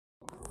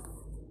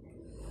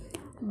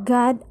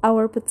God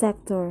our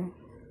protector.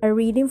 A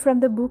reading from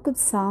the book of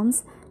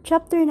Psalms,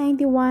 chapter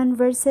 91,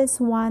 verses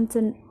 1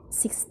 to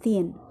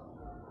 16.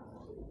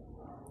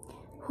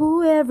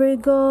 Whoever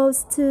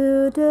goes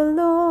to the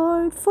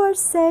Lord for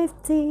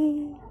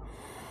safety,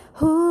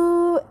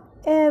 whoever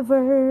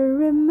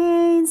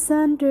remains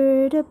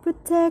under the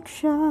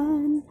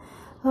protection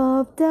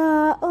of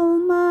the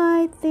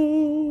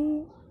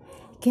Almighty,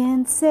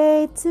 can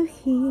say to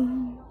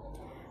Him,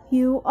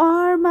 "You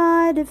are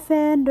my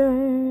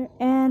defender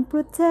and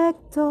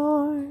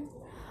protector.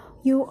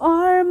 You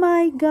are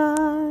my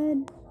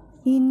God.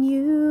 In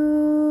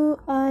you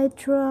I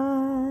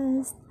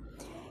trust."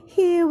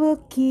 He will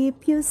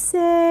keep you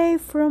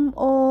safe from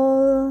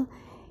all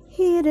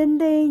hidden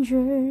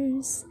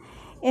dangers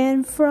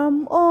and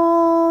from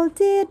all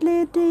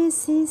deadly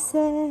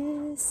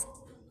diseases.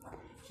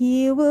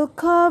 He will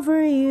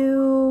cover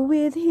you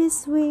with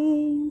His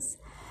wings.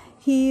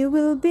 He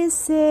will be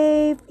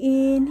safe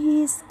in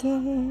His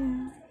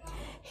care.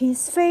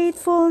 His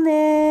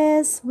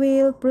faithfulness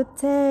will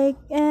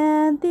protect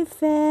and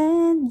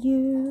defend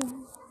you.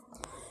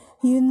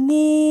 You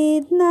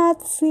need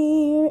not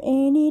fear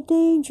any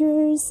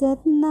dangers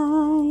at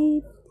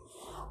night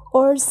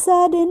or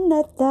sudden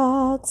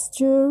attacks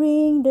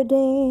during the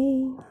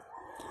day,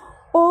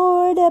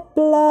 or the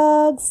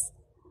plagues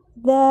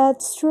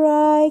that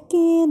strike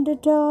in the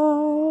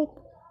dark,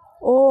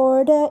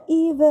 or the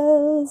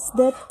evils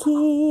that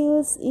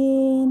kills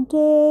in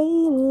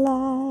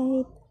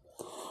daylight.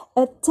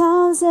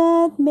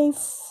 1,000 may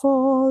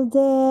fall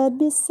dead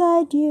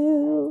beside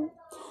you,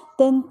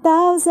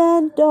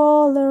 10,000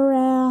 all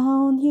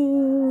around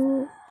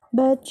you,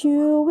 but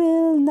you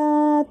will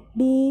not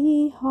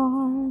be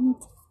harmed.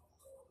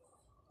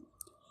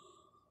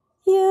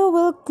 You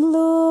will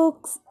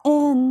look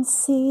and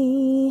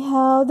see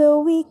how the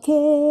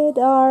wicked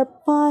are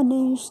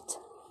punished.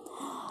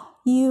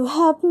 You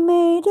have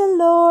made the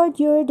Lord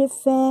your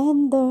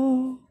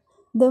defender,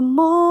 the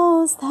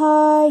Most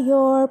High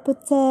your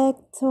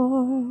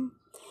protector,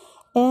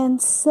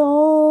 and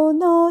so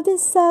no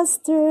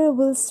disaster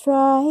will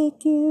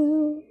strike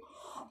you,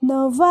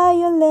 no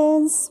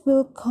violence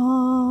will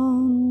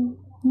come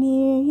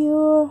near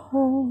your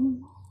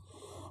home.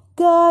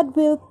 God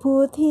will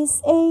put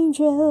His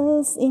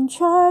angels in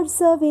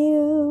charge of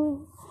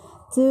you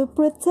to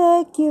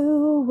protect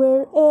you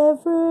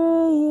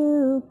wherever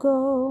you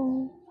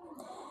go.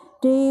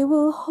 They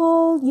will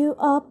hold you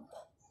up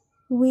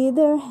with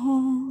their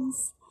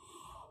hands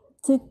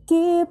to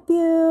keep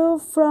you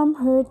from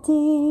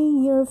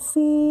hurting your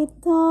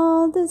feet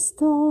on the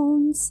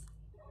stones.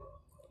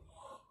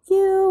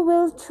 You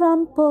will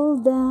trample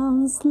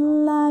down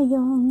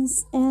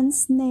lions and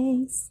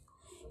snakes,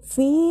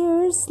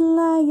 fierce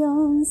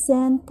lions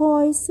and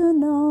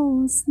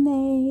poisonous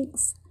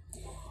snakes.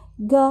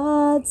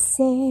 God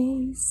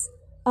says,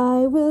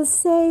 "I will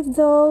save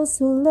those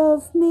who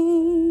love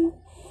me,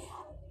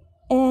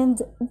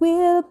 and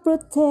will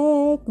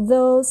protect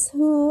those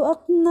who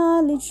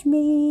acknowledge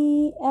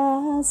me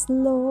as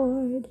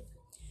Lord.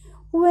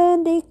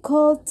 When they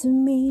call to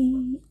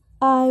me,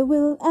 I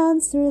will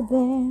answer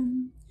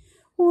them.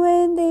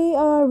 When they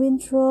are in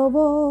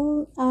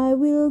trouble, I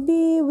will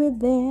be with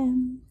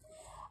them.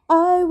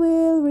 I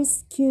will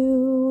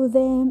rescue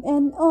them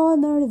and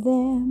honor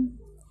them.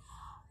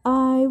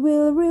 I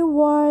will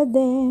reward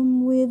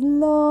them with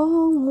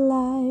long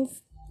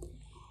life.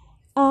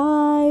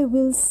 I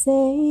will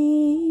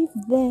save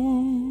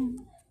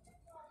them."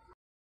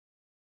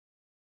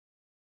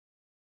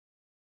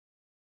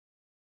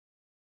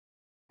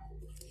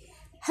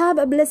 Have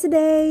a blessed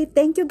day.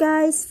 Thank you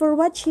guys for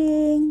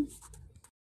watching.